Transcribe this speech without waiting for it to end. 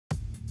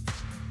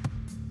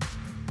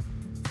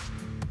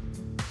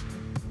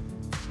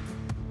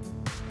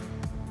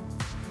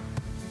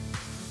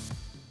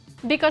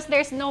Because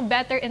there's no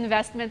better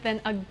investment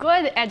than a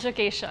good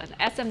education.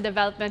 SM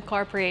Development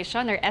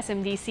Corporation, or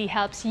SMDC,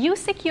 helps you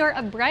secure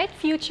a bright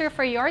future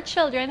for your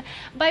children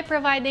by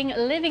providing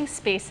living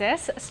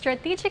spaces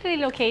strategically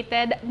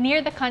located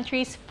near the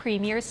country's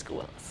premier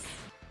schools.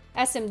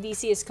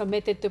 SMDC is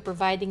committed to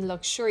providing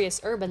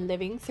luxurious urban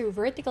living through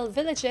vertical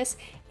villages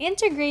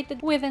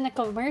integrated within a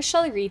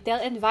commercial retail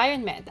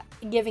environment,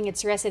 giving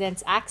its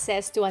residents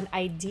access to an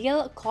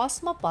ideal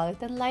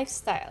cosmopolitan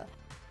lifestyle.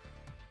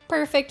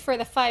 Perfect for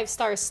the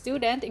 5-star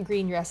student,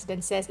 Green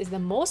Residences is the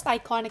most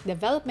iconic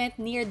development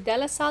near De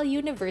La Salle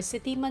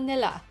University,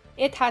 Manila.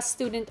 It has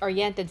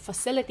student-oriented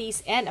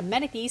facilities and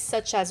amenities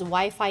such as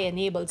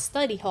Wi-Fi-enabled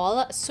study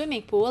hall,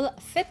 swimming pool,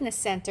 fitness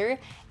center,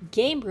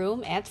 game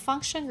room, and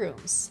function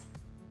rooms.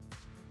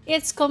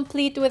 It's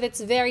complete with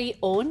its very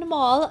own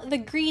mall, the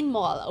Green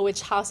Mall,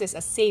 which houses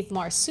a Save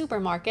More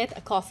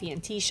supermarket, coffee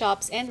and tea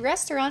shops, and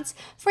restaurants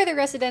for the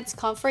residents'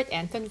 comfort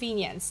and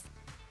convenience.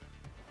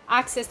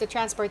 Access to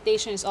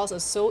transportation is also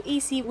so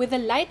easy with the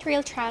light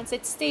rail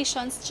transit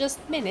stations just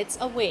minutes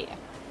away.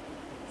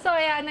 So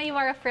Ayana, you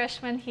are a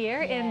freshman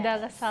here in De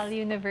La Salle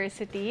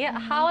University.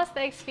 How has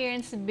the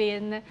experience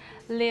been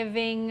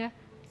living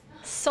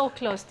so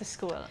close to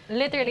school?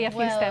 Literally a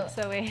few steps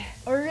away.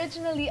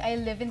 Originally, I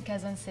live in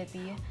Quezon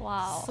City.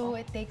 Wow. So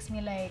it takes me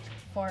like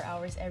 4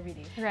 hours every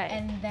day. Right.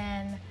 And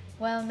then,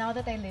 well, now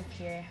that I live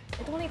here,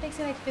 it only takes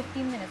me like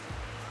 15 minutes.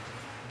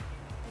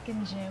 I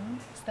can gym,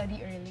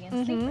 study early,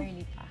 and sleep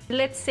early pa.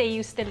 Let's say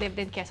you still lived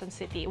in Quezon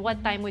City.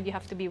 What time would you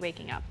have to be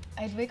waking up?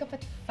 I'd wake up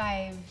at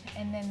 5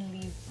 and then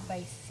leave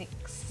by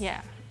 6.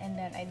 Yeah. And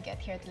then I'd get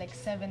here at like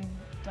 7:20.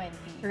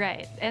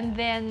 Right. And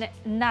then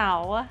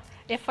now,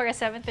 if for a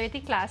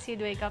 7:30 class,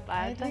 you'd wake up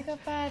at? I'd wake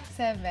up at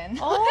 7.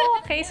 Oh,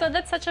 okay. So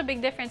that's such a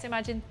big difference.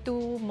 Imagine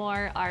 2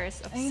 more hours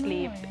of I know,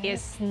 sleep right?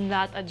 is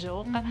not a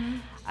joke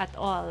at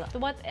all.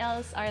 What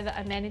else are the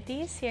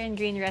amenities here in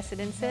Green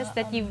Residences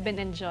that you've been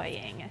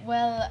enjoying?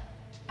 Well,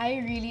 I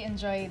really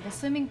enjoy the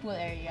swimming pool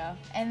area,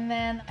 and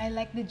then I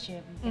like the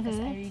gym because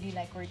I really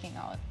like working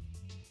out.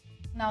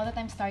 Now that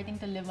I'm starting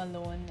to live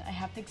alone, I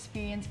have to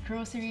experience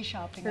grocery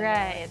shopping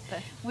Right.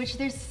 alone, which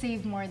there's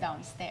Save More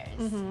downstairs.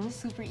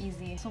 Super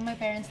easy. So my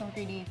parents don't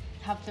really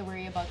have to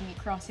worry about me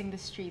crossing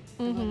the street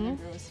to go to the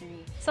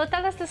grocery. So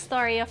tell us the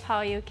story of how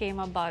you came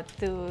about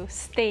to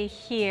stay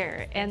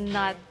here and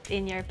not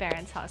in your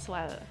parents' house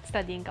while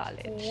studying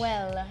college.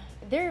 Well,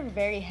 they're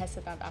very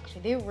hesitant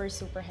actually. They were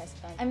super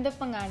hesitant. I'm the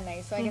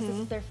panganay, so I guess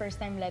it's their first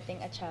time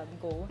letting a child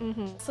go.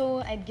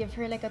 So I'd give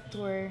her like a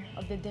tour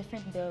of the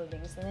different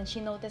buildings, and then she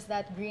noticed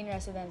that Green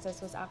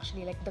Residences was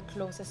actually like the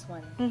closest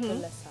one to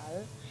La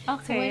Salle.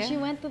 So when she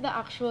went to the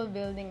actual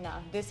building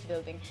na, this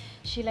building,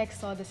 she like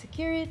saw the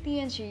security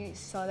and she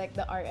saw like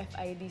the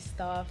RFID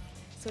stuff.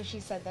 So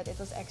she said that it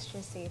was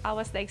extra safe. How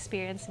was the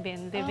experience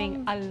been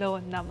living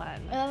alone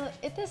naman? Well,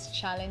 it is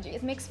challenging.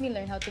 It makes me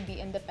learn how to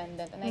be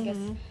independent, and I guess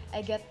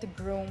I get to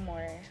grow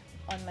more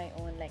on my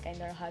own. Like I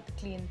know how to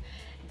clean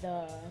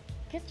the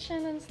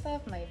kitchen and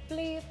stuff, my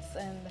plates,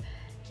 and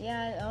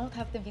yeah, I don't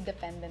have to be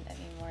dependent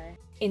anymore.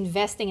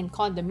 Investing in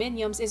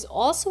condominiums is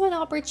also an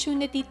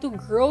opportunity to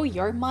grow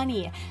your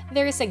money.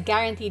 There is a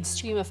guaranteed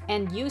stream of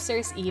end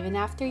users even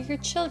after your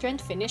children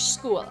finish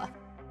school.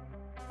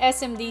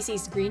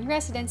 SMDC's Green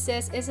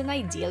Residences is an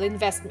ideal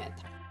investment.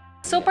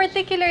 So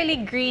particularly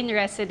Green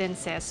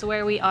Residences,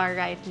 where we are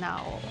right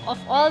now, of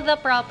all the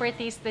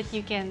properties that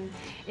you can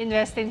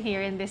invest in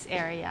here in this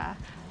area,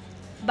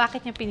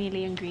 bakit niyo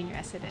pinili yung Green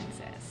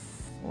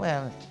Residences?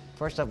 Well,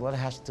 first of all, it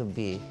has to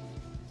be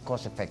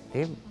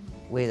cost-effective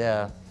with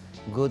a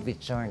good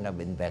return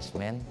of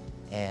investment,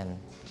 and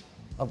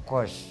of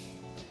course,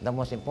 the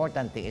most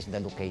important thing is the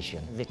location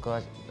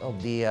because of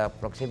the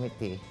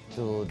proximity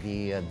to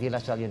the De La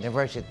Salle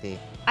University.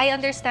 I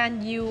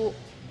understand you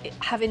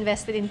have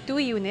invested in 2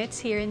 units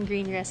here in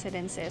Green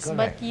Residences,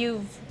 Correct. but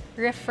you've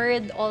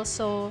referred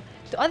also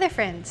to other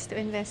friends to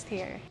invest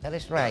here. That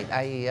is right.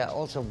 I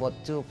also bought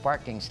 2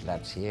 parking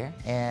slots here,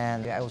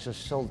 and I also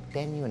sold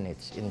 10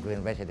 units in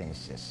Green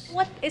Residences.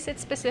 What is it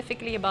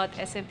specifically about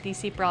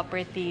SMDC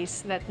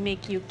properties that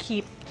make you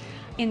keep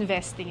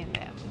investing in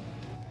them?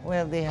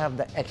 Well, they have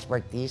the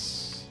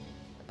expertise.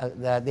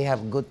 They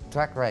have good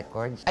track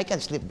records. I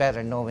can sleep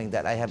better knowing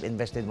that I have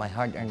invested my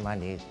hard-earned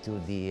money to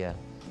the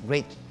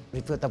great,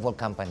 reputable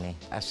company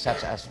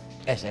such as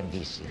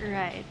SMDC.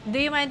 Right. Do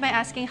you mind my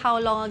asking how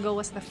long ago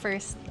was the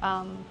first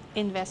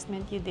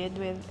investment you did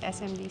with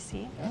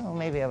SMDC? Oh,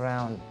 maybe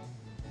around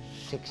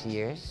 6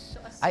 years.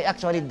 I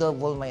actually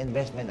doubled my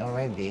investment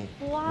already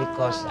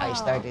because I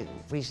started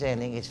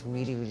pre-selling. It's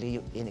really,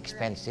 really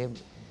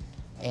inexpensive.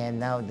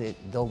 And now they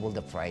double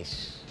the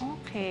price.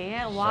 Okay,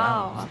 So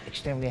wow. I'm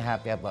extremely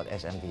happy about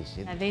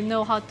SMDC. They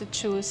know how to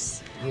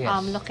choose Yes.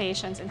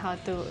 locations and how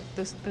to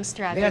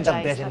strategize. They are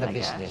the best in the talaga.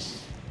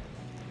 business.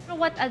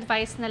 What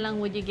advice na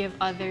lang would you give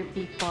other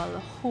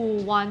people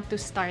who want to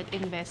start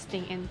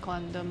investing in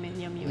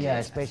condominium units? Yeah,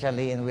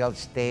 especially in real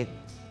estate.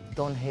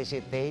 Don't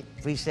hesitate.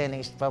 Pre-selling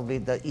is probably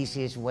the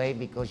easiest way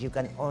because you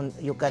can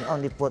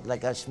only put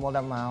like a small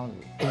amount.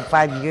 In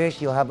 5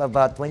 years, you have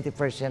about 20%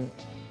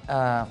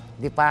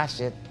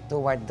 deposit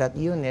toward that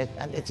unit,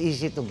 and it's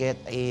easy to get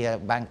a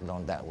bank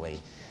loan that way.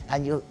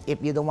 And if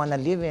you don't want to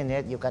live in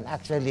it, you can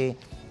actually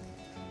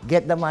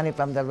get the money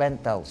from the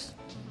rentals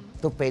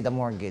to pay the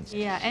mortgage.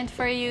 Yeah, and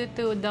for you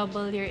to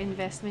double your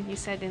investment, you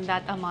said, in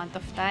that amount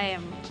of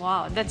time.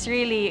 Wow, that's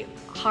really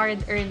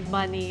hard-earned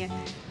money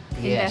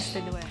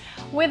invested with.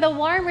 With a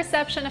warm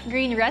reception of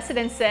green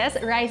residences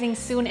rising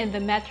soon in the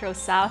Metro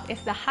South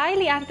is the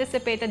highly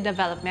anticipated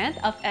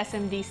development of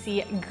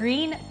SMDC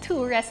Green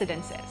 2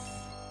 Residences.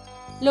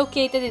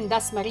 Located in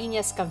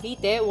Dasmariñas,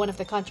 Cavite, one of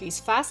the country's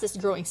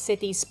fastest-growing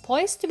cities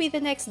poised to be the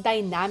next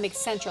dynamic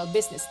central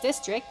business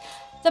district,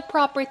 the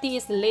property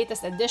is the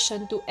latest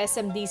addition to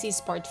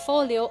SMDC's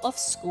portfolio of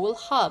school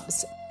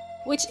hubs,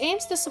 which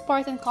aims to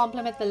support and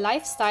complement the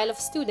lifestyle of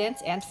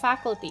students and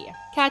faculty.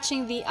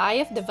 Catching the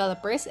eye of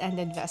developers and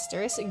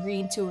investors,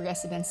 Green 2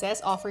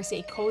 Residences offers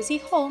a cozy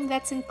home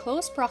that's in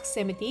close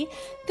proximity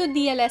to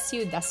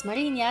DLSU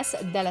Dasmariñas,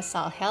 De La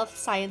Salle Health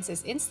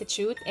Sciences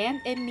Institute,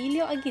 and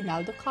Emilio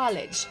Aguinaldo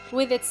College.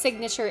 With its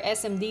signature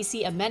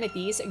SMDC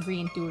amenities,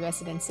 Green 2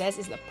 Residences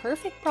is the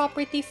perfect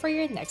property for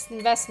your next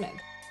investment.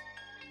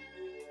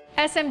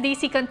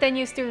 SMDC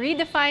continues to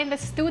redefine the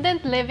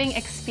student living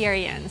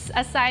experience.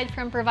 Aside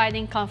from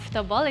providing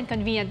comfortable and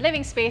convenient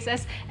living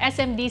spaces,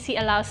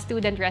 SMDC allows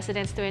student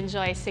residents to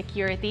enjoy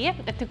security,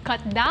 to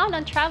cut down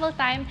on travel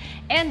time,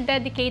 and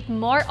dedicate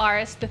more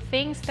hours to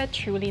things that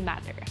truly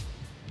matter.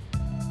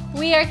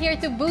 We are here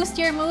to boost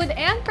your mood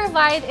and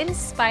provide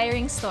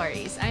inspiring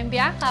stories. I'm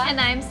Bianca. And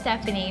I'm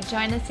Stephanie.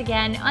 Join us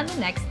again on the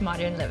next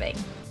Modern Living.